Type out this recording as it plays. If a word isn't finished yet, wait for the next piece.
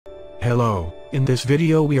Hello, in this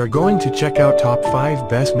video we are going to check out top 5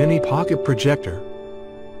 best mini pocket projector.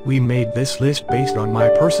 We made this list based on my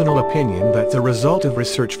personal opinion that's a result of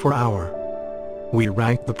research for our. We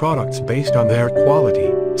ranked the products based on their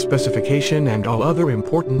quality, specification and all other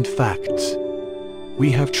important facts.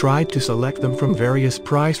 We have tried to select them from various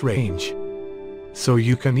price range, so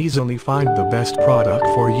you can easily find the best product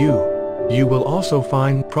for you. You will also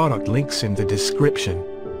find product links in the description.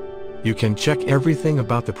 You can check everything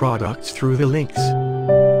about the products through the links.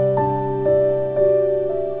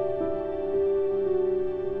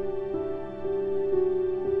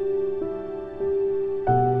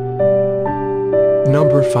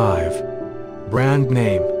 Number 5. Brand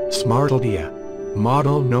name, Smartaldea.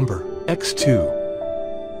 Model number,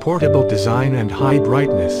 X2. Portable design and high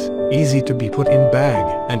brightness, easy to be put in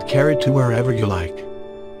bag and carried to wherever you like.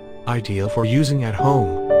 Ideal for using at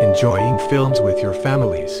home, enjoying films with your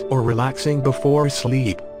families or relaxing before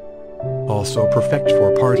sleep. Also perfect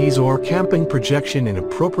for parties or camping. Projection in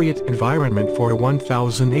appropriate environment for a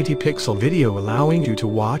 1080 pixel video allowing you to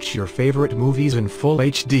watch your favorite movies in full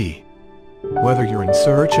HD. Whether you're in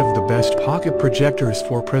search of the best pocket projectors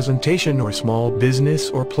for presentation or small business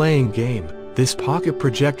or playing game, this pocket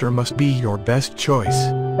projector must be your best choice.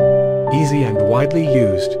 Easy and widely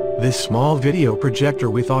used, this small video projector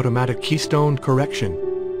with automatic keystone correction.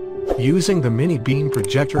 Using the mini beam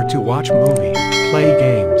projector to watch movie, play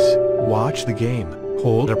games, watch the game,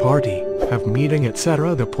 hold a party, have meeting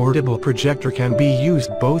etc. The portable projector can be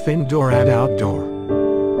used both indoor and outdoor.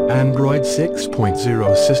 Android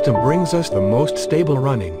 6.0 system brings us the most stable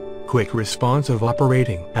running, quick responsive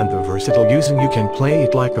operating and the versatile using. You can play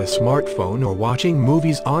it like a smartphone or watching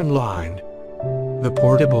movies online. The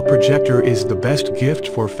portable projector is the best gift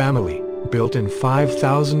for family, built-in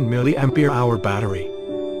 5000 mAh battery.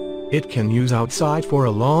 It can use outside for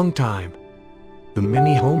a long time. The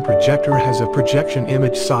mini home projector has a projection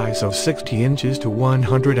image size of 60 inches to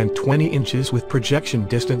 120 inches with projection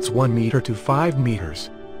distance 1 meter to 5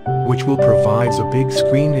 meters, which will provide a big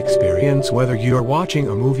screen experience whether you're watching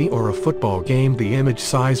a movie or a football game. The image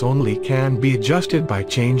size only can be adjusted by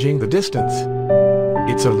changing the distance.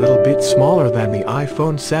 It's a little bit smaller than the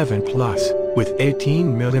iPhone 7 Plus, with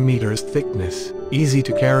 18 mm thickness, easy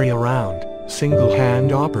to carry around,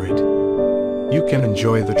 single-hand operate. You can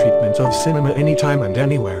enjoy the treatment of cinema anytime and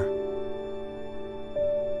anywhere.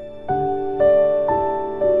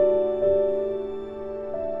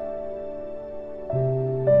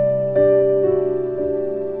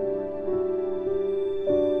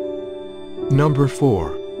 Number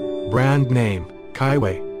 4. Brand name,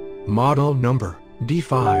 Kaiway. Model number,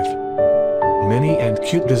 D5. Mini and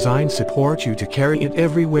cute design support you to carry it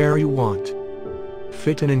everywhere you want.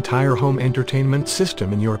 Fit an entire home entertainment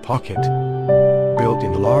system in your pocket.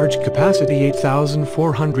 Built-in large capacity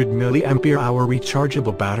 8400 mAh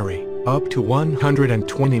rechargeable battery, up to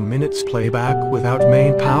 120 minutes playback without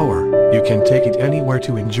main power. You can take it anywhere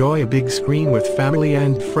to enjoy a big screen with family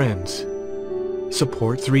and friends.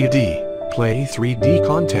 Support 3D, play 3D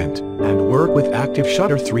content, and work with active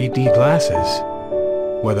shutter 3D glasses.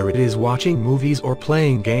 Whether it is watching movies or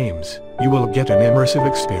playing games, you will get an immersive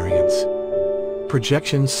experience.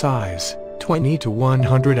 Projection size, 20 to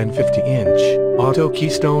 150 inch, auto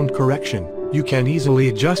keystone correction. You can easily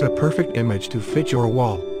adjust a perfect image to fit your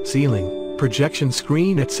wall, ceiling, projection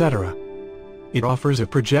screen etc. It offers a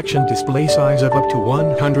projection display size of up to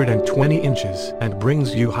 120 inches and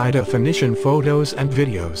brings you high-definition photos and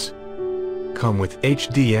videos. Come with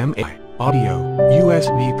HDMI, audio,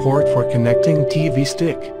 USB port for connecting TV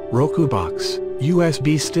stick, Roku box,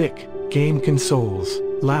 USB stick, game consoles,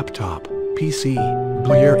 laptop, PC,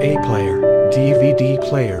 Blu-ray player, DVD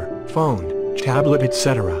player, phone, tablet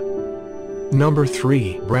etc. Number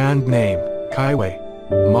 3. Brand name, Kaiway.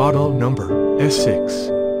 Model number,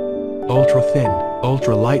 S6. Ultra thin,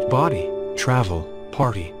 ultra light body, travel,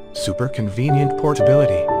 party, super convenient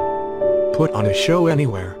portability. Put on a show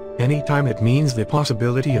anywhere, anytime. It means the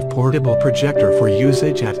possibility of portable projector for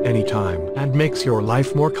usage at any time and makes your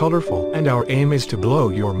life more colorful. And our aim is to blow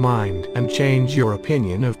your mind and change your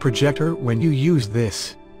opinion of projector when you use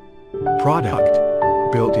this product.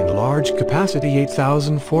 Built-in large capacity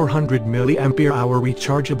 8400 mAh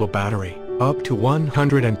rechargeable battery, up to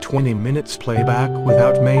 120 minutes playback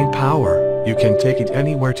without main power. You can take it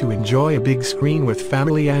anywhere to enjoy a big screen with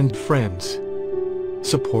family and friends.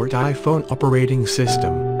 Support iPhone operating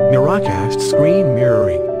system, Miracast screen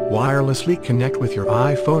mirroring, wirelessly connect with your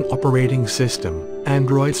iPhone operating system,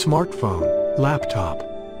 Android smartphone, laptop,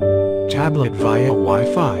 tablet via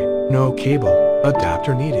Wi-Fi, no cable,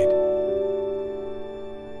 adapter needed.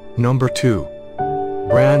 Number 2.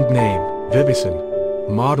 Brand name, Vivison.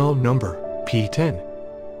 Model number, P10.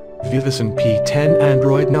 Vivison P10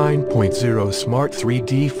 Android 9.0 Smart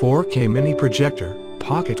 3D 4K Mini Projector,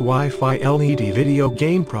 Pocket Wi-Fi LED Video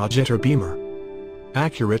Game Projector Beamer.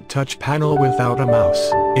 Accurate touch panel without a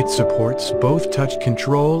mouse. It supports both touch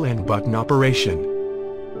control and button operation.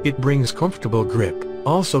 It brings comfortable grip,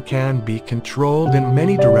 also can be controlled in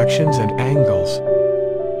many directions and angles.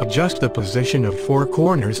 Adjust the position of 4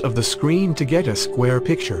 corners of the screen to get a square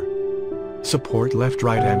picture. Support left,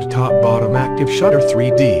 right and top bottom active shutter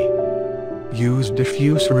 3D. Use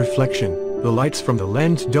diffuse reflection. The lights from the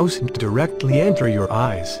lens don't directly enter your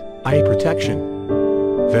eyes. Eye protection.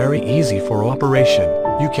 Very easy for operation.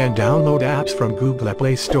 You can download apps from Google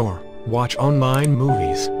Play Store, watch online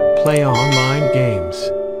movies, play online games.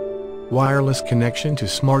 Wireless connection to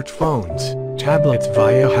smartphones, tablets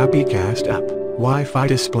via HappyCast app, Wi-Fi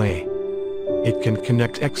display. It can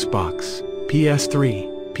connect Xbox, PS3,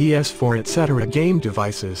 PS4 etc. game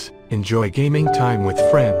devices. Enjoy gaming time with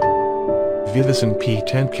friend. Vivison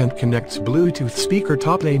P10 can connect Bluetooth speaker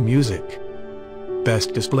to play music.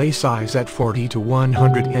 Best display size at 40 to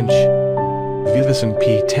 100 inch. Vivison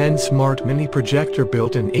P10 Smart Mini Projector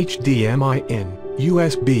built-in HDMI in,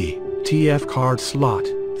 USB, TF card slot,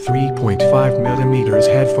 3.5mm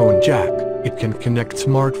headphone jack. It can connect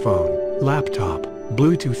smartphone, laptop,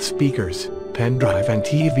 Bluetooth speakers, pen drive and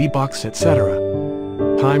TV box etc.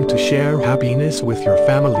 Time to share happiness with your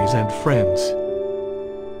families and friends.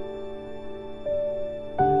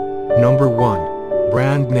 Number 1.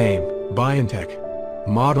 Brand name, BioNTech.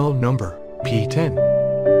 Model number, P10.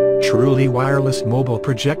 Truly wireless mobile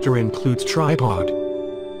projector includes tripod.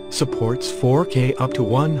 Supports 4K up to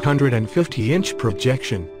 150-inch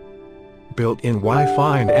projection. Built-in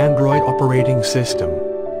Wi-Fi and Android operating system.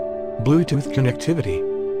 Bluetooth connectivity.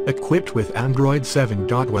 Equipped with Android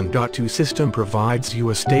 7.1.2 system provides you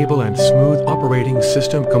a stable and smooth operating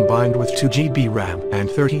system combined with 2GB RAM and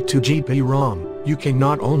 32GB ROM. You can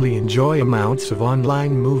not only enjoy amounts of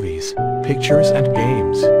online movies, pictures and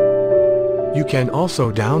games. You can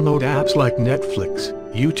also download apps like Netflix,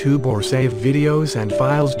 YouTube or save videos and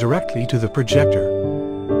files directly to the projector.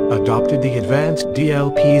 Adopted the advanced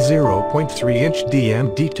DLP 0.3-inch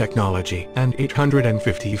DMD technology and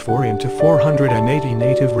 854 x 480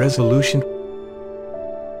 native resolution.